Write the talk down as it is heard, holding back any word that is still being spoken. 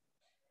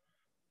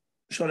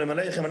שלום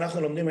עליכם,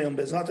 אנחנו לומדים היום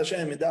בעזרת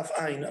השם מדף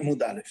עין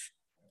עמוד א'.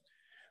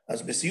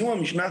 אז בסיום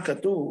המשנה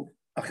כתוב,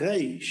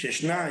 אחרי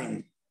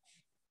ששניים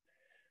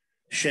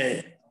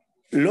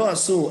שלא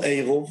עשו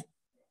עירוב,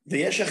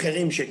 ויש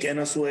אחרים שכן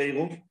עשו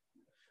עירוב,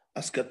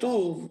 אז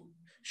כתוב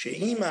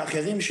שאם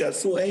האחרים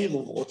שעשו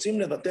עירוב רוצים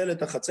לבטל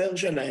את החצר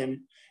שלהם,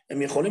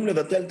 הם יכולים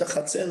לבטל את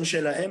החצר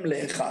שלהם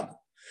לאחד.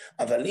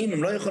 אבל אם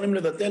הם לא יכולים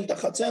לבטל את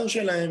החצר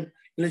שלהם,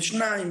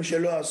 לשניים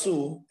שלא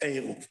עשו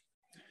עירוב.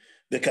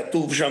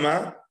 וכתוב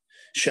שמה,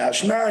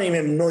 שהשניים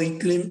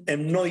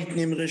הם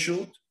נויתנים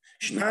רשות,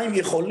 שניים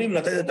יכולים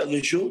לתת את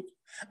הרשות,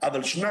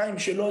 אבל שניים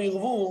שלא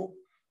ירבו,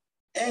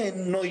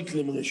 אין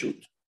נויתנים רשות.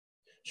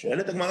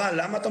 שואלת הגמרא,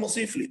 למה אתה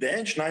מוסיף לי?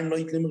 ואין שניים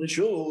נויתנים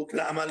רשות,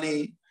 למה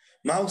לי?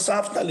 מה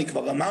הוספת לי?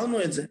 כבר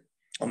אמרנו את זה.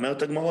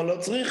 אומרת הגמרא,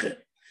 לא צריכה.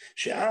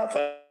 שאף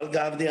על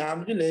גב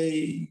דאמרי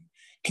לי,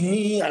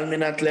 קני על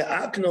מנת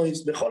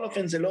לאקנויס, בכל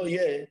אופן זה לא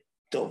יהיה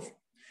טוב.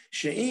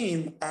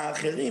 שאם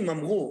האחרים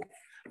אמרו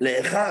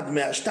לאחד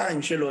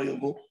מהשתיים שלא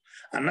ירבו,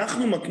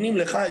 אנחנו מקנים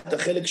לך את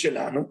החלק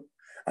שלנו,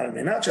 על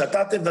מנת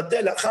שאתה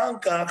תבטל אחר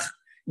כך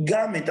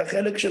גם את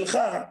החלק שלך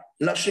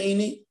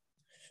לשני.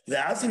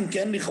 ואז אם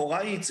כן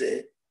לכאורה יצא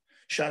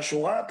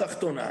שהשורה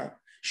התחתונה,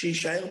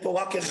 שישאר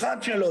פה רק אחד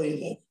שלא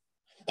יראה.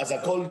 אז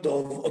הכל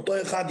טוב,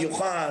 אותו אחד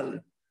יוכל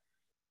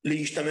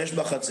להשתמש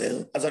בחצר,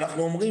 אז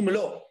אנחנו אומרים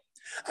לא.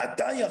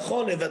 אתה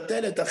יכול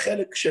לבטל את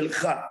החלק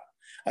שלך,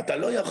 אתה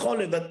לא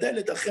יכול לבטל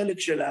את החלק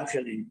של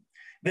האחרים.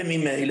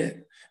 וממילא,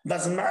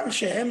 בזמן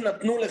שהם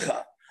נתנו לך,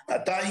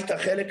 אתה היית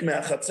חלק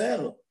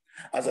מהחצר,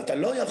 אז אתה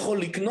לא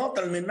יכול לקנות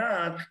על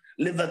מנת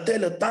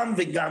לבטל אותם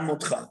וגם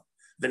אותך.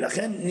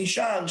 ולכן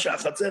נשאר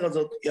שהחצר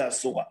הזאת היא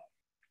אסורה.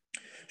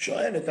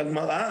 שואלת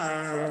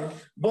הגמרא,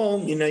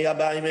 בוא הנה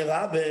יבאי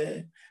מרבה,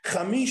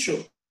 חמישו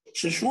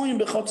ששבויים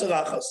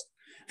בחצר אחת.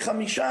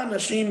 5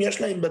 אנשים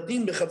יש להם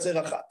בתים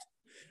בחצר אחת,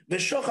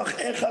 ושוכח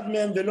אחד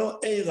מהם ולא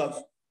עירב.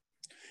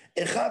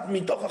 אחד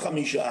מתוך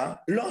 5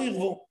 לא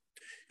ירבו.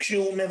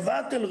 כשהוא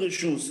מבטל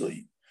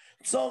רשוסוי,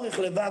 צורך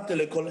לבטל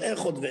לכל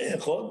אחד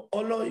ואחד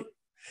או לא.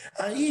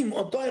 האם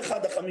אותו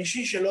אחד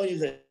החמישי שלא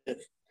ירב,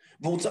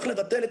 והוא צריך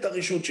לבטל את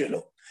הרשות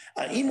שלו,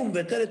 האם הוא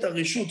מבטל את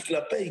הרשות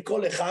כלפי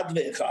כל אחד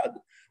ואחד,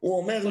 הוא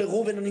אומר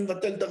לראובן אני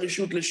מבטל את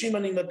הרשות, לשמעון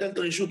אני מבטל את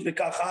הרשות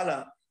וכך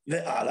הלאה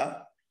והלאה,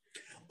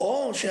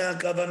 או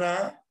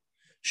שהכוונה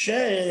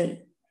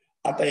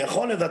שאתה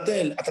יכול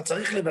לבטל, אתה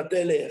צריך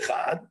לבטל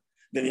לאחד,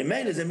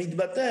 וממילא זה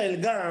מתבטל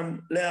גם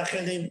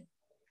לאחרים.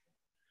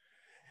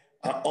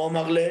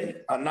 אומר לי,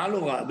 ענה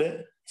לו רבה,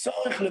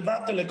 צורך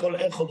לבטל לכל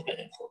אחד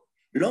ואחד.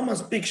 לא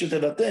מספיק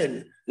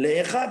שתבטל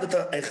לאחד,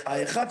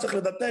 האחד צריך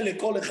לבטל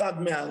לכל אחד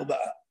מה4.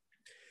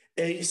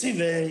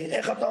 סיבי,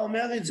 איך אתה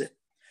אומר את זה?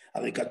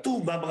 הרי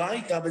כתוב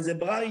בברייתא, וזה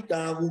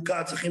ברייתא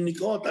ארוכה, צריכים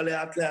לקרוא אותה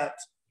לאט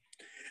לאט.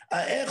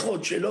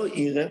 האחד שלא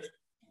עירב,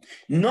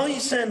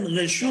 נויסן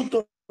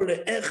רשותו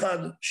לאחד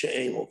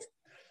שעירוב.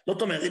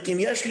 זאת אומרת, אם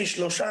יש לי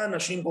 3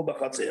 אנשים פה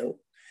בחצר,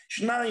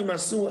 2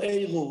 עשו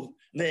עירוב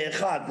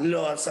ואחד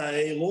לא עשה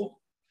עירוב,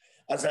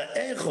 אז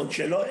האחד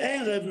שלא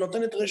עירב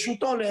נותן את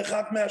רשותו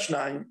לאחד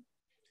מהשניים.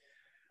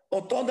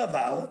 אותו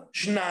דבר,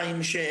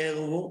 2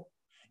 שעירבו,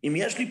 אם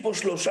יש לי פה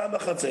 3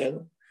 בחצר,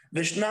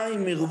 ו2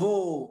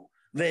 עירבו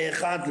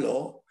ואחד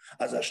לא,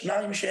 אז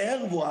השניים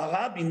שעירבו,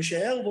 הרבים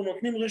שעירבו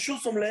נותנים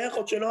רשוסום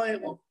לאחד שלא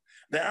עירב.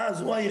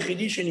 ואז הוא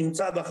היחידי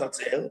שנמצא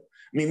בחצר,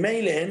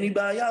 ממילא אין לי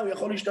בעיה, הוא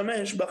יכול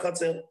להשתמש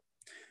בחצר.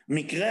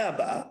 מקרה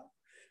הבא,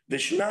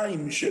 ו2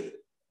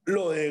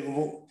 שלא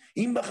עירבו,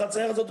 אם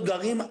בחצר הזאת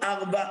גרים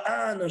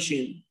 4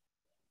 אנשים,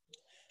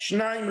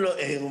 2 לא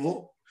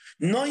עירבו,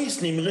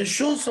 נויסנים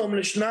רשוסום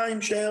ל2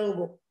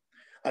 שעירבו.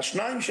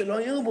 השניים שלא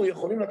עירבו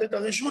יכולים לתת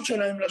הרשות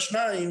שלהם ל2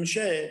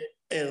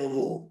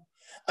 שעירבו.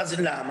 אז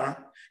למה?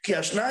 כי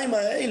השניים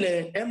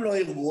האלה הם לא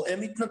עירבו,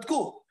 הם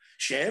התנתקו.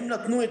 שהם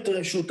נתנו את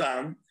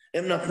רשותם,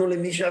 הם נתנו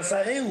למי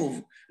שעשה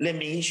עירוב,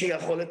 למי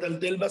שיכול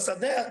לטלטל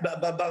בשדה,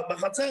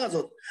 בחצר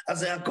הזאת. אז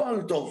זה הכל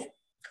טוב.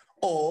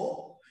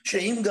 או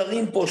שאם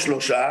גרים פה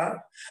 3,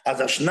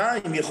 אז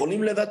השניים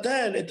יכולים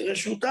לבטל את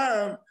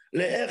רשותם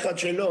לאחד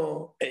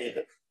שלא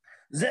עירב.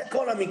 זה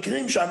כל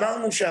המקרים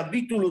שאמרנו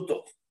שהביטול הוא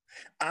טוב.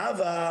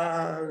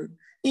 אבל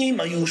אם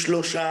היו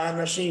 3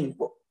 אנשים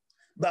פה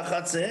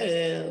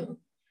בחצר,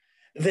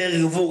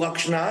 ועירבו רק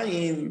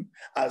 2,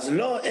 אז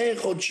לא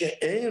אחד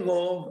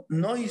שעירוב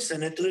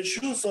נויסן את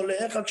רשוסו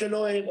לאחד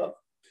שלא עירב.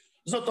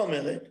 זאת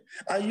אומרת,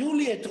 היו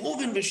לי את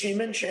ראובן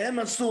ושמעון שהם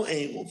עשו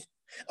עירוב.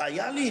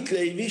 היה לי את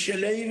לוי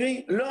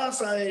שלוי לא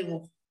עשה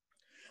עירוב.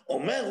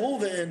 אומר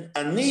ראובן,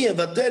 אני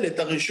אבטל את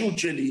הרשות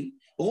שלי,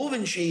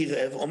 ראובן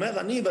שעירב, אומר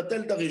אני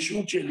אבטל את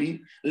הרשות שלי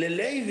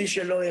ללוי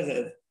שלא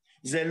עירב.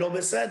 זה לא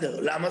בסדר.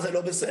 למה זה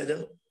לא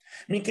בסדר?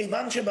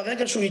 מכיוון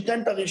שברגע שהוא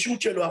ייתן את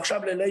הרשות שלו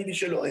עכשיו ללוי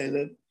שלא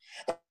עירב,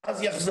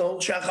 אז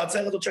יחזור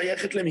שהחצר הזאת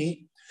שייכת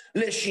למי?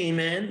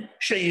 לשמעון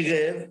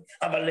שעירב,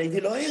 אבל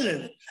לוי לא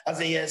עירב. אז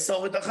זה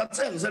יאסור את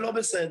החצר, זה לא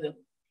בסדר.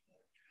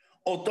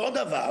 אותו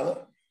דבר,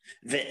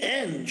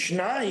 ואין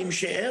 2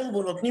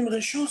 שעירבו נותנים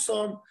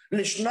רשוסון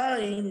ל2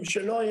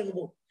 שלא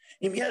עירבו.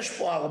 אם יש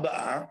פה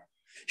 4,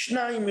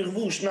 שניים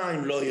ירבו,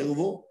 שניים לא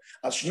ירבו,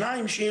 אז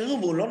שניים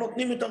שירבו לא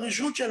נותנים את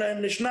הרשות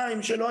שלהם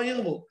לשניים שלא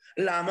ירבו.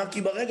 למה?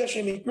 כי ברגע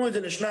שהם ייתנו את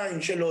זה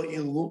לשניים שלא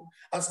ירבו,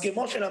 אז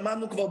כמו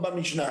שלמדנו כבר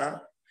במשנה,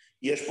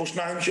 יש פה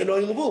שניים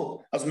שלא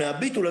ירבו, אז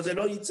מהביטול הזה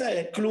לא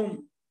יצא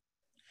כלום.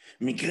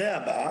 מקרה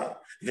הבא,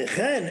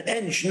 וכן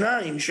אין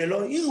שניים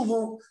שלא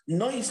ירבו,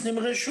 נויסנים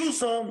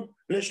רשוסום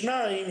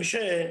לשניים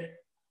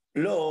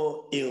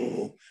שלא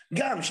ירבו.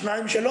 גם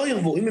שניים שלא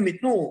ירבו, אם הם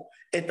ייתנו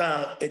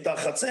את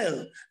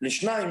החצר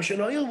לשניים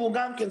שלא ירבו,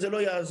 גם כן זה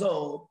לא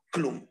יעזור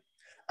כלום.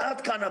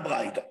 עד כאן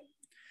הברייתא.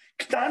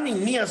 קטני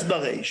מיאס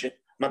ברישא,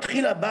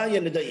 מתחיל אביי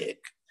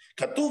לדייק.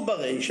 כתוב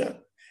ברישא,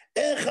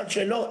 אחד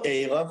שלא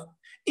ערב,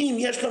 אם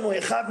יש לנו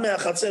אחד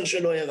מהחצר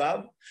שלא ערב,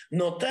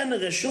 נותן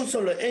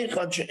רשוסו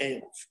לאחד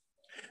שערב.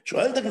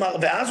 שואלת הגמרא,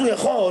 ואז הוא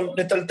יכול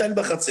לטלטל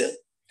בחצר.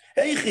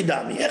 היכי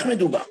דמי, איך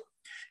מדובר?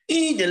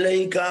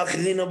 אידלי כך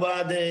רינו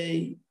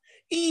בעדי,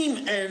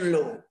 אם אין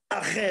לו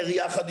אחר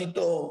יחד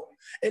איתו,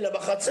 אלא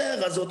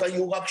בחצר הזאת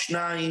היו רק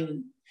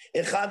שניים,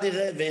 אחד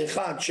עירב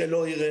ואחד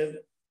שלא עירב.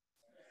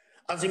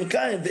 אז אם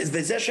כן,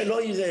 וזה שלא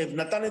עירב,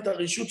 נתן את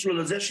הרשות שלו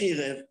לזה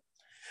שעירב,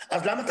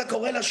 אז למה אתה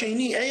קורא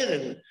לשני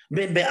ערב?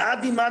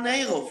 בעד אימן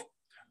ערב,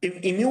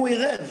 עם מי הוא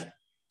עירב?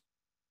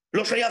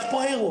 לא שייך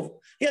פה ערב.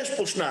 יש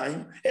פה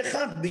שניים,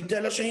 אחד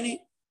ביטל השני.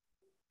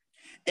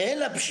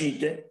 אלא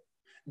פשיטה,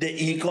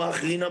 דאיקו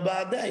אחרינה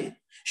בעדי,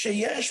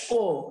 שיש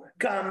פה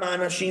כמה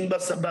אנשים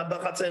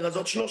בחצר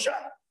הזאת, שלושה.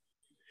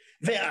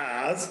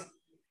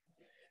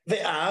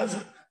 ואז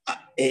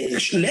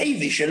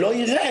לוי שלא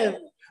עירב,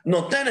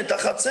 נותן את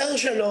החצר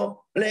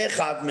שלו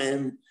לאחד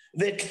מהם,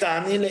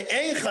 וקטני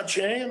לאחד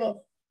שערב.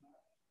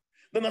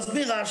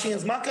 ומסביר רש"י,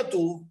 אז מה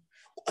כתוב?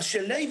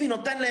 שלוי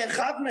נותן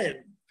לאחד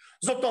מהם.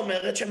 זאת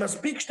אומרת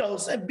שמספיק שאתה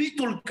עושה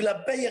ביטול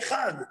כלפי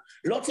אחד,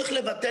 לא צריך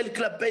לבטל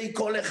כלפי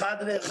כל אחד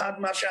ואחד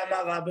מה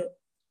שאמר רבי.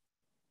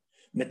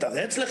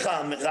 מתרץ לך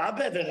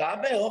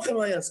רבי, אוכל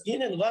מה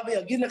יסקינן, רבי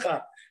יגיד לך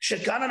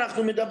שכאן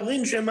אנחנו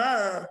מדברים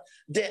שמה?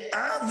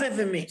 דאבה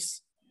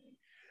ומיס.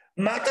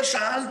 מה אתה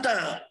שאלת?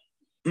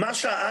 מה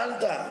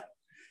שאלת?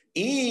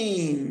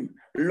 אם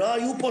לא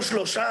היו פה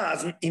שלושה,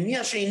 אז עם מי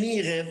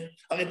השני עירב?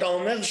 הרי אתה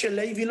אומר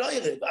שלוי לא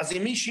עירב, אז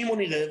עם מי שמעון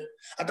עירב?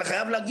 אתה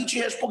חייב להגיד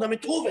שיש פה גם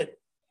את ראובן.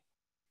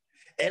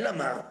 אלא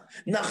מה?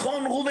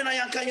 נכון, ראובן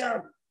היה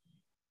קיים.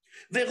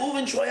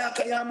 וראובן שהוא היה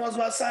קיים, אז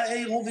הוא עשה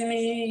ראובן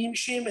עם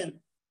שמעון.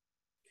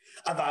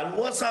 אבל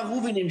הוא עשה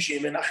ראובן עם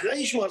שמעון,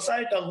 אחרי שהוא עשה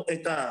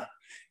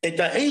את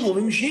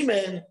ראובן עם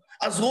שמעון,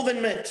 אז ראובן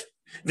מת.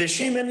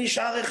 ושמעון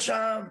נשאר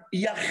עכשיו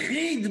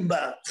יחיד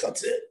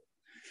בחצר.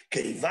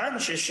 כיוון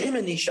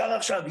ששמעון נשאר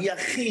עכשיו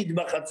יחיד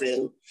בחצר,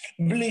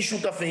 בלי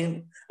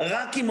שותפים,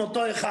 רק עם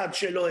אותו אחד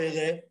שלא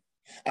ערב,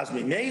 אז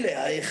ממילא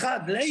האחד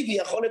לוי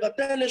יכול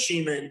לבטל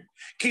לשמעון,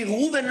 כי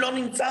ראובן לא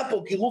נמצא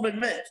פה, כי ראובן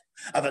מת.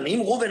 אבל אם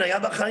ראובן היה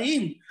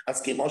בחיים,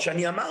 אז כמו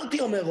שאני אמרתי,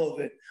 אומר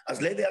ראובן,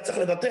 אז לוי היה צריך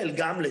לבטל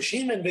גם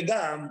לשמעון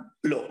וגם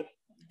לא.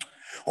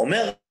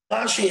 אומר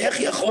רש"י, איך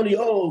יכול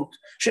להיות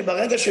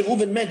שברגע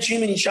שראובן מת,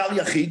 שמעון נשאר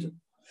יחיד?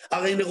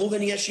 הרי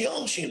לראובן יש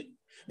יורשים,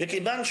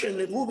 וכיוון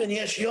שלראובן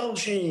יש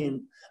יורשים,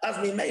 אז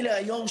ממילא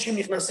היורשים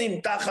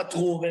נכנסים תחת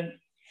ראובן.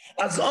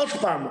 אז עוד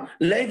פעם,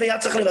 לוי היה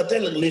צריך לבטל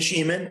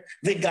לשמעון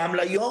וגם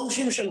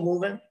ליורשים של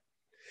ראובן.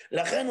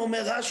 לכן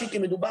אומר רש"י, כי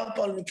מדובר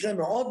פה על מקרה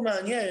מאוד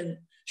מעניין,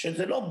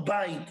 שזה לא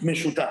בית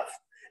משותף,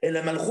 אלא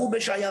הם הלכו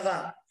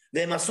בשיירה,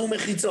 והם עשו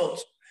מחיצות,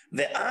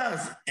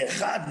 ואז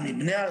אחד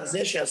מבני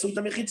זה שעשו את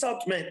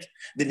המחיצות מת,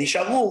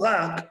 ונשארו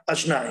רק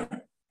השניים.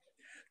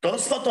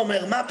 תוספות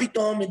אומר, מה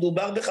פתאום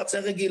מדובר בחצר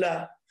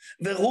רגילה,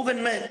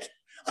 וראובן מת,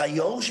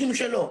 היורשים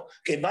שלו,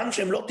 כיוון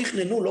שהם לא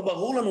תכננו, לא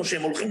ברור לנו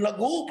שהם הולכים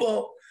לגור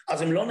פה,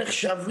 אז הם לא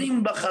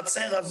נחשבים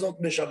בחצר הזאת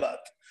בשבת.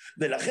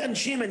 ולכן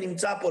שמעון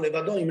נמצא פה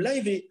לבדו עם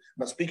לוי,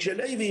 מספיק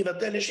שלוי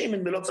יבטל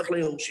לשמעון ולא צריך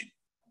ליורשים.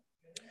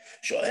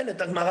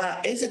 שואלת הגמרא,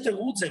 איזה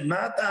תירוץ זה?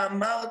 מה אתה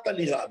אמרת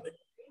לי רבי?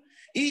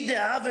 אי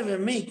דאבה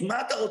ומית,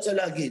 מה אתה רוצה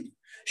להגיד?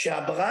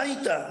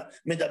 שהברייתא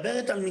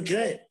מדברת על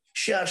מקרה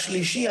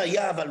שהשלישי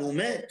היה אבל הוא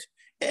מת?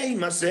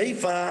 מה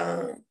סייפה?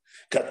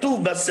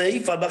 כתוב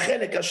בסייפה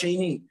בחלק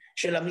השני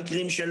של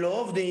המקרים שלא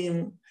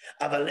עובדים,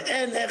 אבל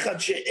אין אחד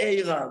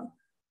שערב.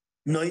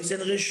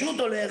 נויסן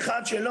רשותו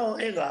לאחד שלא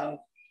ערב.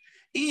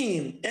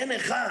 אם אין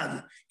אחד,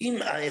 אם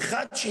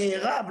האחד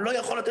שערב לא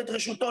יכול לתת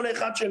רשותו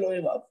לאחד שלא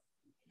ערב.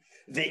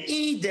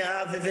 ואי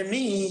דאבה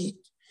ומית,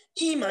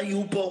 אם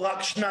היו פה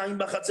רק שניים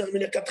בחצר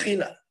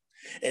מלכתחילה,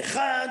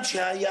 אחד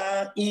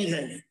שהיה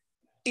עירב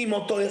עם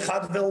אותו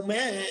אחד והוא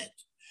מת,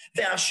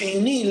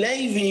 והשני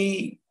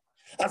לוי,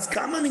 אז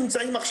כמה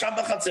נמצאים עכשיו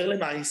בחצר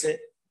למעשה?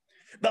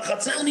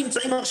 בחצר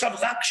נמצאים עכשיו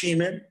רק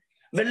שמעון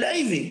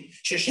ולוי,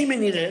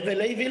 ששמעון עירב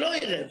ולוי לא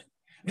עירב.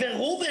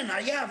 וראובן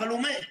היה אבל הוא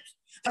מת,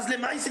 אז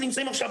למעשה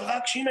נמצאים עכשיו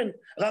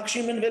רק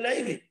שמעון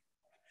ולוי.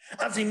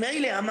 אז אם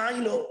אלה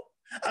אמי לו,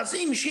 אז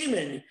אם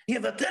שמעון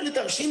יבטל את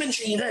השמעון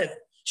שעירב,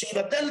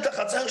 שיבטל את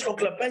החצר שלו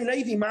כלפי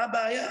לוי, מה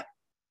הבעיה?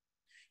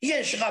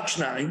 יש רק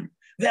שניים,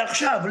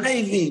 ועכשיו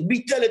לוי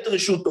ביטל את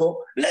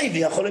רשותו, לוי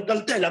יכול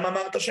לטלטל, למה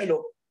אמרת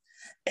שלא?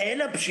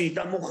 אלא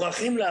פשיטא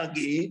מוכרחים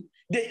להגיד,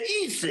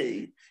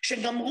 דאיסי,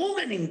 שגם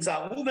ראובן נמצא,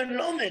 ראובן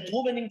לא מת,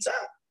 ראובן נמצא.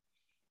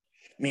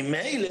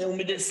 ממילא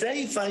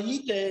ומדסייפה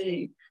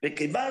איתי,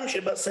 וכיוון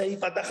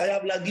שבסייפה אתה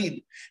חייב להגיד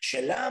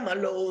שלמה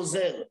לא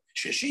עוזר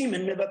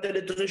ששמעון מבטל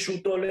את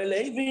רשותו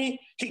ללוי,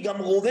 כי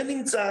גם ראובן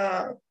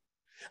נמצא.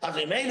 אז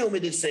ממילא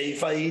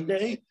ומדסייפה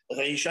איתי,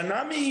 רישא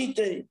נמי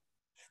איתי,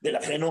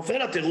 ולכן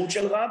נופל התירוץ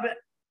של רבי.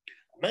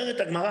 אומרת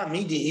הגמרא,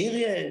 מי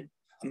דהיריה?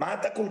 מה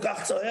אתה כל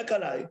כך צועק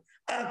עליי?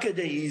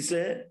 כדי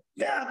זה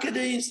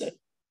כדי זה.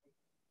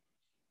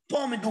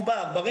 פה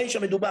מדובר, ברישא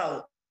מדובר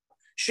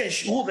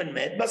שראובן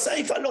מת,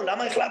 בסייפה לא.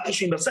 למה החלטת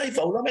שאם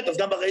בסייפה הוא לא מת, אז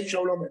גם ברישא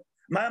הוא לא מת?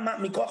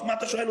 מכוח מה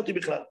אתה שואל אותי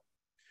בכלל?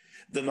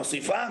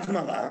 ומוסיפה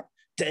הגמרא,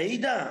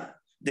 תדע,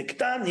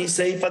 דקתני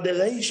סייפה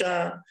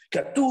דרישא,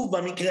 כתוב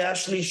במקרה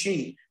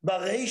השלישי,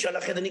 ברישא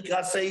לכן זה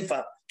נקרא סייפה,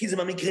 כי זה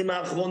במקרים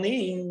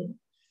האחרונים,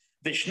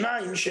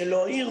 ושניים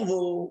שלא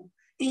עירבו,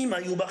 אם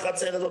היו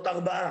בחצר הזאת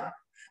 4,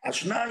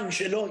 השניים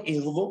שלא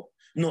עירבו,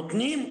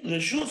 נותנים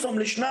רשוסם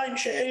לשניים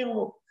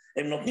שעירבו.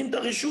 הם נותנים את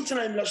הרשות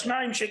שלהם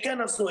לשניים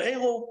שכן עשו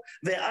עירוב,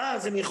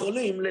 ואז הם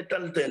יכולים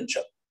לטלטל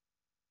שם.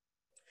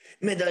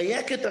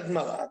 מדייקת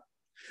הגמרא,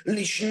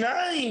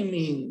 לשניים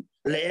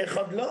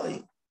לאחד לא.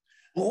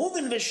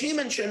 ראובן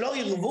ושמעון שלא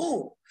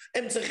עירבו,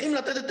 הם צריכים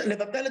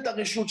לבטל את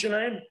הרשות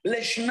שלהם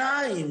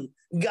לשניים,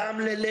 גם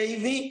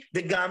ללוי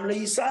וגם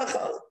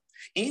ליששכר.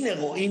 הנה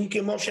רואים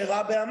כמו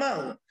שרבי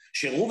אמר,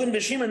 שראובן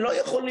ושמעון לא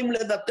יכולים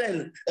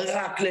לבטל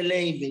רק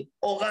ללוי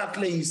או רק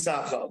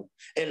ליששכר,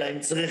 אלא הם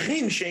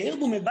צריכים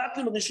שירבו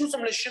מבטלים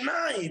רשוסם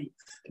לשניים,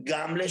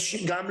 גם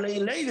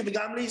ללוי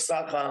וגם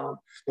ליששכר.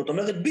 זאת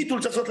אומרת,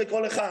 ביטול צריך לעשות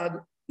לכל אחד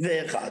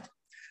ואחד.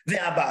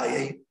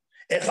 ואביי,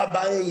 איך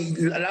אביי,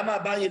 למה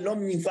אביי לא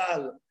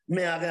נבהל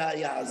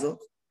מהראיה הזאת?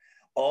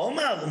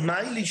 אומר,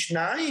 מהי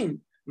לשניים?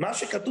 מה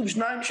שכתוב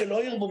שניים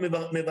שלא ירבו,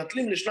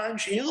 מבטלים לשניים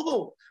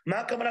שירבו. מה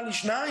הכוונה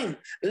לשניים?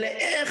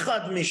 לאחד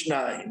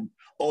משניים,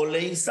 או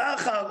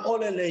ליששכר או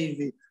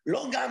ללוי.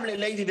 לא גם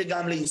ללוי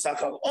וגם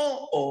ליששכר,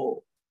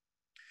 או.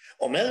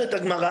 אומרת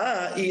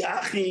הגמרא, היא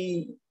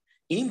אחי,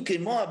 אם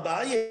כמו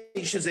אביי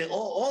שזה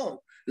או,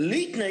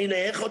 ליתני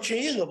לאחד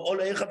שירב, או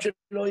לאחד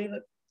שלא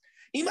ירב.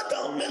 אם אתה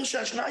אומר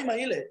שהשניים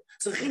האלה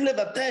צריכים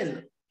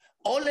לבטל,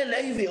 או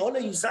ללוי או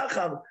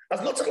ליששכר,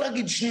 אז לא צריך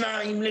להגיד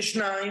שניים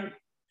לשניים,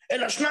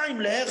 אלא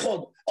שניים לאחד,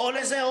 או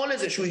לזה או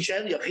לזה, שהוא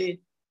יישאר יחיד.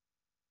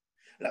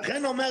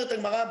 לכן אומרת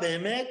הגמרא,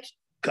 באמת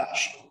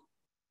קשיא.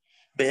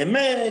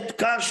 באמת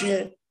קשיא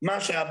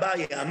מה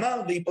שאביי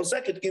אמר, והיא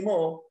פוסקת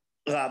כמו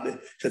רבי,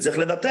 שצריך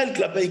לבטל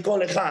כלפי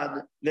כל אחד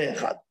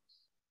ואחד.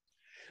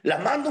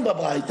 למדנו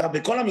בברייתא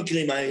בכל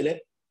המקרים האלה,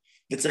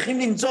 וצריכים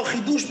למצוא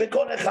חידוש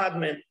בכל אחד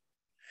מהם.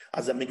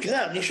 אז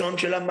המקרה הראשון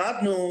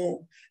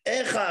שלמדנו,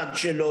 אחד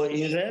שלא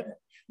עירב,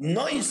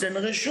 נויסן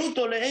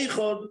רשותו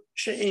לאחד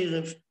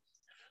שעירב.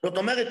 זאת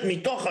אומרת,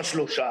 מתוך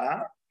השלושה,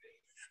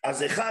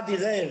 אז אחד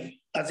עירב,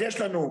 אז יש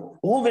לנו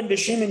ראובן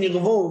ושמעון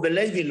עירבו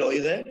ולוי לא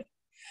עירב,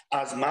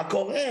 אז מה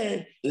קורה?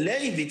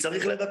 לוי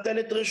צריך לבטל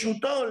את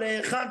רשותו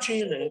לאחד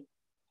שעירב.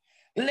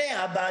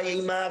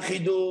 לאביי מה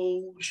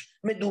החידוש?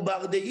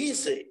 מדובר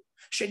דאיסי,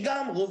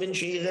 שגם ראובן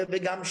שעירב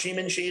וגם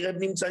שמעון שעירב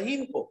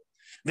נמצאים פה.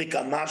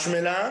 וכמה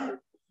שמלן?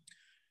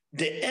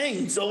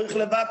 דאין צורך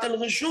לבטל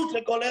רשות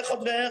לכל אחד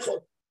ואחד.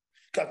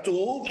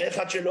 כתוב,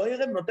 אחד שלא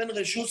עירב נותן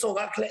רשותו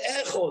רק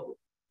לאחד.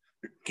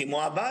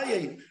 כמו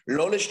אביי,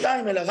 לא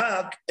לשתיים אלא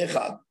רק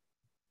אחד.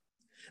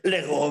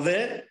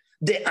 לרובה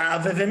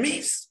דאבה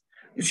ומיס,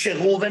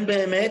 שראובן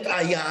באמת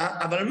היה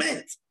אבל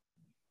מת.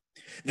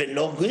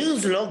 ולא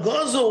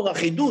גוזר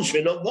החידוש,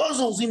 ולא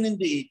גוזר זימנין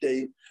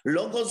דאיתי,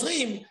 לא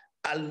גוזרים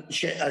על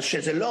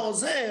שזה לא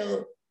עוזר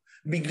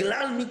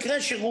בגלל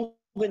מקרה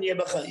שראובן יהיה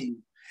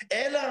בחיים.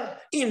 אלא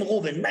אם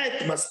ראובן מת,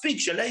 מספיק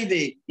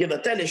שלוי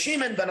יבטל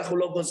לשמעון ואנחנו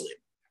לא גוזרים.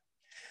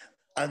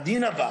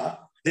 הדין הבא,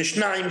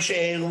 ושניים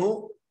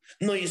שעירבו,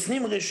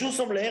 נויסנים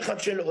רשוסם לאחד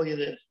שלא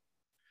עירב.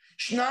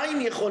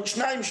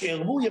 שניים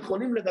שעירבו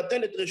יכולים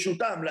לבטל את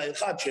רשותם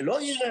לאחד שלא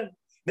עירב,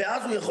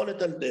 ואז הוא יכול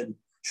לטלטל.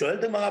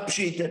 שואלת הגמרא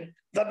פשיטא,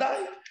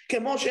 ודאי,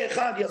 כמו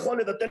שאחד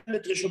יכול לבטל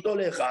את רשותו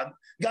לאחד,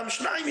 גם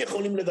שניים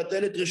יכולים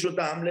לבטל את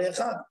רשותם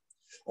לאחד.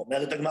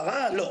 אומרת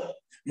הגמרא, לא.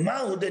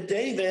 מהו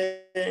דתיבה?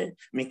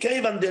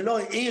 מכיוון דלא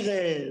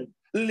עירב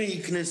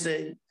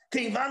להיכנסי,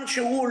 כיוון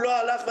שהוא לא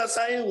הלך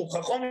ועשה עירוב.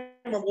 חכמים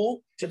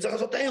אמרו שצריך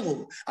לעשות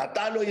עירוב.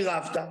 אתה לא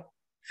עירבת,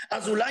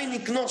 אז אולי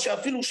נקנוס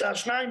שאפילו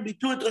שהשניים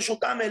ביטלו את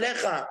רשותם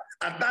אליך,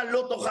 אתה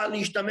לא תוכל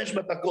להשתמש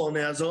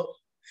בתקונה הזאת,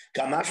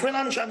 כמה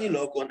שמלן שאני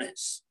לא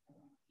כונס.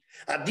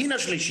 הדין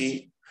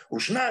השלישי הוא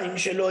שניים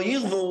שלא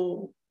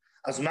עירבו,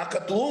 אז מה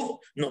כתוב?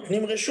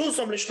 נותנים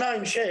רשוסם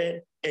לשניים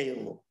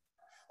שעירבו.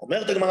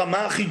 אומרת הגמרא,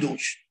 מה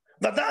החידוש?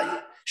 ודאי,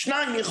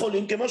 שניים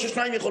יכולים, כמו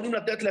ששניים יכולים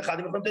לתת לאחד,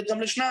 הם יכולים לתת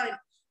גם לשניים.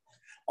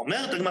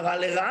 אומרת הגמרא,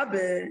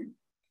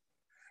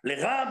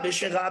 לרבי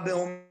שרבי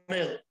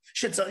אומר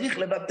שצריך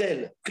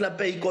לבטל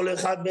כלפי כל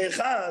אחד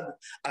ואחד,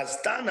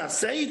 אז תנא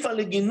סייפא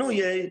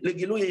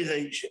לגילוי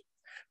רישא.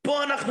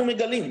 פה אנחנו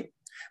מגלים,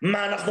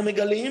 מה אנחנו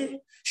מגלים?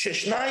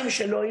 ששניים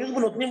שלא ירבו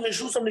נותנים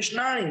רשוסם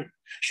לשניים,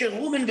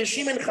 שראובן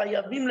ושמעון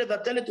חייבים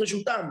לבטל את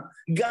רשותם,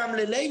 גם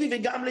ללוי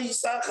וגם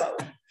ליששכר,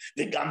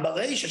 וגם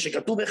ברישא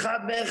שכתוב אחד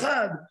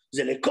ואחד,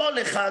 זה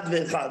לכל אחד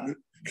ואחד,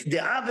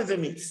 דעה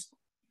ומיץ.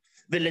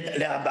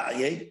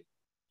 ולאביי,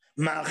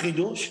 מה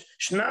החידוש?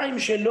 שניים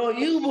שלא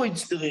ירבו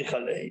יצטריך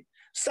עלי,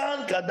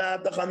 סרקא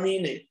דעתך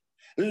אמינא,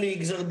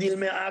 לגזר דיל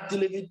מעט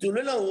לביטול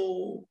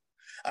אלוהו.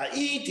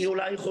 הייתי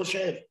אולי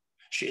חושב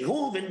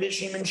שראובן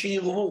ושמעון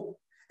שירבו,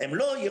 הם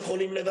לא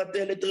יכולים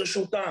לבטל את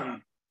רשותם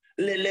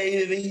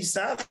ללוי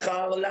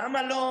ויששכר.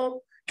 למה לא?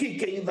 כי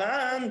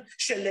כיוון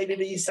שלוי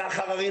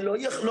ויששכר הרי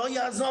לא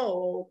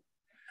יעזור.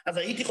 אז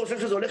הייתי חושב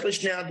שזה הולך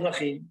לשני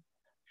הדרכים,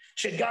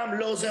 שגם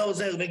לא זה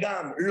עוזר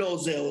וגם לא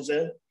זה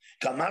עוזר,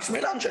 כמה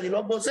שמלן שאני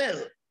לא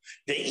גוזר.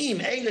 ואם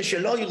אלה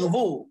שלא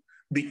ירבו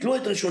ביטלו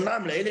את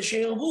רשונם לאלה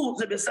שירבו,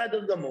 זה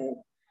בסדר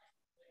גמור.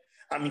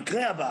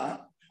 המקרה הבא,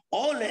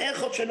 או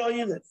לאחד שלא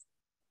ירב.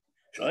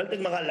 שואלת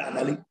הגמרא,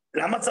 למה לי?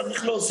 למה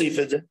צריך להוסיף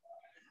את זה?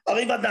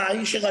 הרי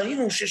ודאי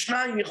שראינו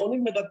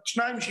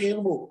ששניים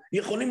שירבו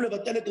יכולים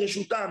לבטל את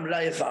רשותם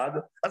לאחד,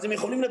 אז הם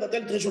יכולים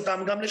לבטל את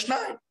רשותם גם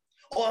לשניים.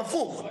 או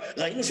הפוך,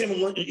 ראינו שהם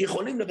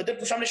יכולים לבטל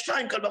את רשותם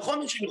לשניים, קל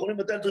וחומר שהם יכולים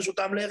לבטל את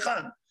רשותם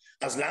לאחד.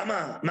 אז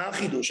למה? מה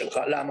החידוש שלך?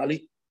 למה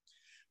לי?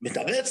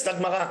 מתרץ את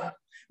הגמרא,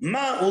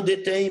 מהו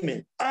דתימה?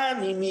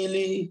 אני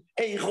מילי,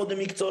 איכו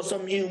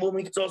דמקצועסום ירבו,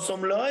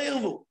 מקצועסום לא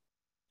ירבו.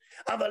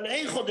 אבל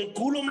איכו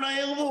דכולם לא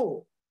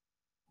ירבו.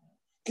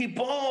 כי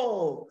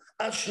פה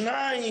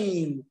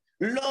השניים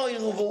לא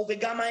ירבו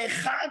וגם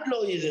האחד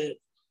לא ירב.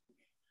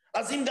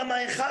 אז אם גם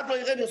האחד לא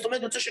ירב, זאת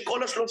אומרת יוצא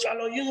שכל השלושה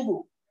לא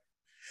ירבו.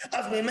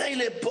 אז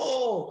ממילא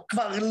פה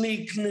כבר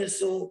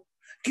להיכנסו,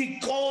 כי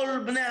כל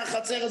בני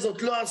החצר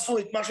הזאת לא עשו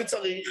את מה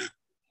שצריך.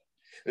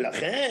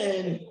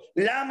 לכן,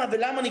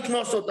 למה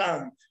נקנוס אותם?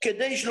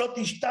 כדי שלא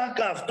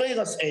תשתכח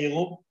תוירס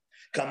עירו,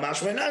 כמה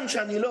שמלן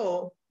שאני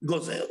לא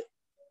גוזר.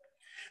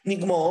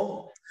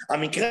 נגמור,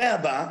 המקרה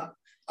הבא,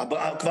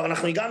 כבר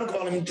אנחנו הגענו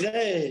כבר למקרה,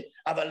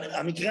 אבל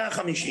המקרה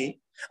החמישי,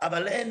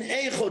 אבל אין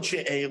איכות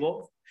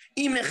שעירו,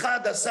 אם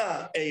אחד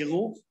עשה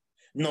עירו,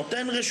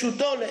 נותן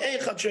רשותו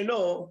לאחד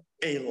שלא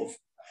עירוב.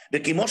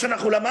 וכמו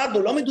שאנחנו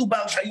למדנו, לא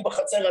מדובר שהיו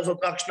בחצר הזאת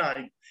רק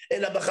שניים,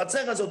 אלא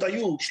בחצר הזאת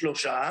היו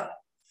שלושה,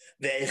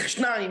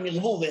 ושניים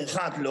ירבו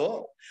ואחד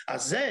לא,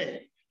 אז זה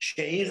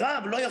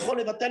שעירב לא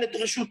יכול לבטל את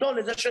רשותו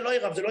לזה שלא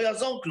עירב, זה לא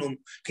יעזור כלום,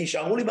 כי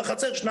יישארו לי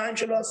בחצר שניים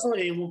שלא עשו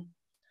עירוב.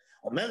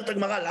 אומרת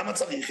הגמרא, למה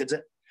צריך את זה?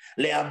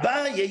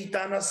 לאביי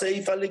איתן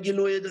הסיפא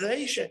לגילוי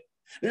דרישא.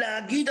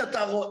 להגיד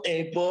אתה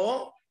רואה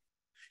פה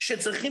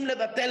שצריכים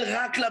לבטל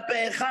רק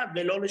כלפי אחד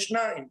ולא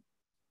לשניים.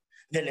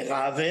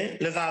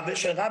 ולרבה,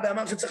 שרבה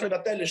אמר שצריך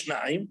לבטל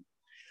לשניים,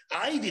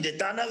 היידי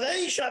דתנא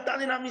רישא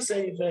תניא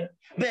מסיפא.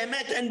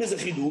 באמת אין בזה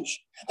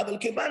חידוש, אבל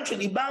כיוון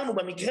שדיברנו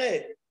במקרה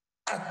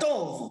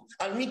הטוב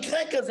על מקרה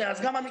כזה,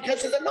 אז גם המקרה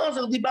שזה לא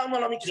עוזר, דיברנו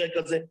על המקרה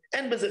כזה,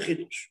 אין בזה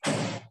חידוש.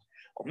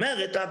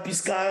 אומרת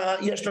הפסקה,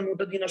 יש לנו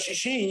את הדין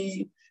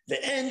השישי,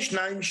 ואין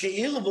שניים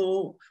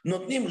שירבו,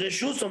 נותנים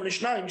רשוסום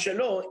לשניים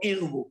שלא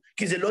ירבו,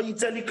 כי זה לא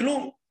יצא לי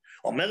כלום.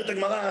 אומרת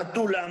הגמרא,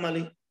 תו למה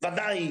לי?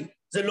 ודאי,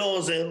 זה לא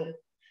עוזר,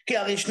 כי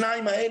הרי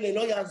שניים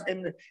האלה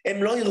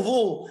הם לא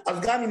ירבו, אז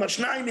גם אם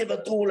השניים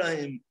יוותרו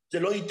להם, זה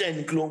לא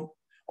ייתן כלום.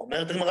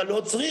 אומרת הגמרא,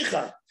 לא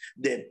צריכה,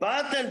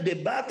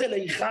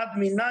 דבטל אחד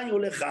מיני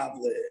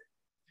ולחברה,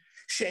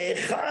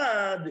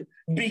 שאחד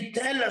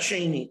ביטל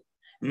לשני,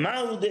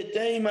 מהו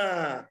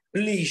דתימה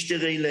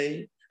להשתרי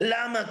לי?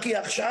 למה? כי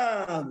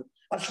עכשיו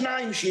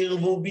השניים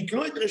שירבו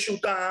ביטלו את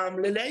רשותם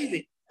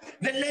ללוי,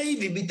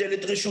 ולוי ביטל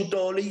את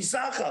רשותו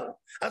ליששכר.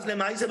 אז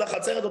למה זה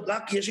בחצר הזאת?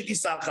 רק יש את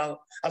יששכר,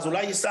 אז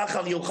אולי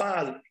יששכר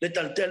יוכל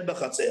לטלטל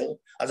בחצר,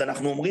 אז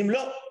אנחנו אומרים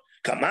לא.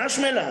 כמה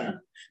שמלן,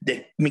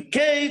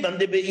 מכיוון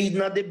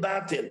דבעידנא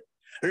דבטל,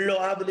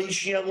 לא אב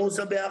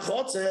לישירוסא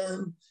בהחוצר,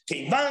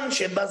 כיוון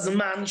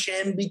שבזמן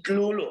שהם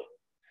ביטלו לו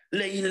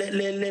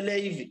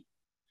ללוי,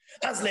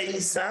 אז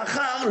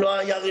ליששכר לא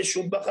היה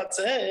רשות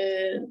בחצר,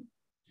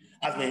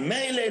 אז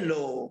ממילא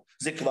לא,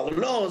 זה כבר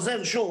לא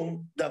עוזר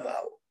שום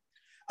דבר.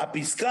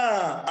 הפסקה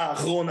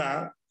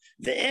האחרונה,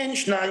 ואין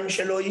שניים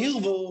שלא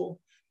ירבו,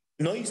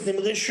 נויסנים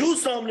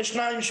רשוסום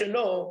לשניים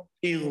שלא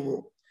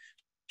ירבו.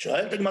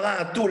 שואלת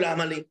הגמרא, תו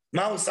למה לי?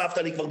 מה הוספת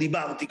לי? כבר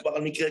דיברתי כבר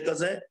על מקרה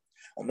כזה.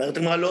 אומרת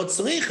הגמרא, לא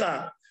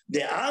צריכה,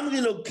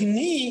 דאמרי לו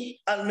קני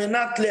על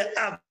מנת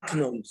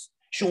לאקנוס,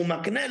 שהוא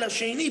מקנה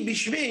לשני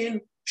בשביל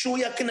שהוא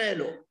יקנה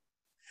לו.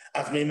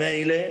 אז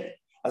ממילא,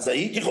 אז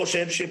הייתי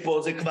חושב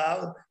שפה זה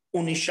כבר,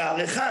 הוא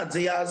נשאר אחד, זה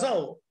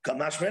יעזור.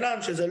 כמה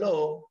שמלן שזה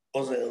לא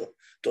עוזר.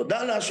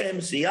 תודה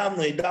להשם,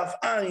 סיימנו את דף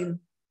עין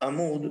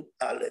עמוד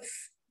א'.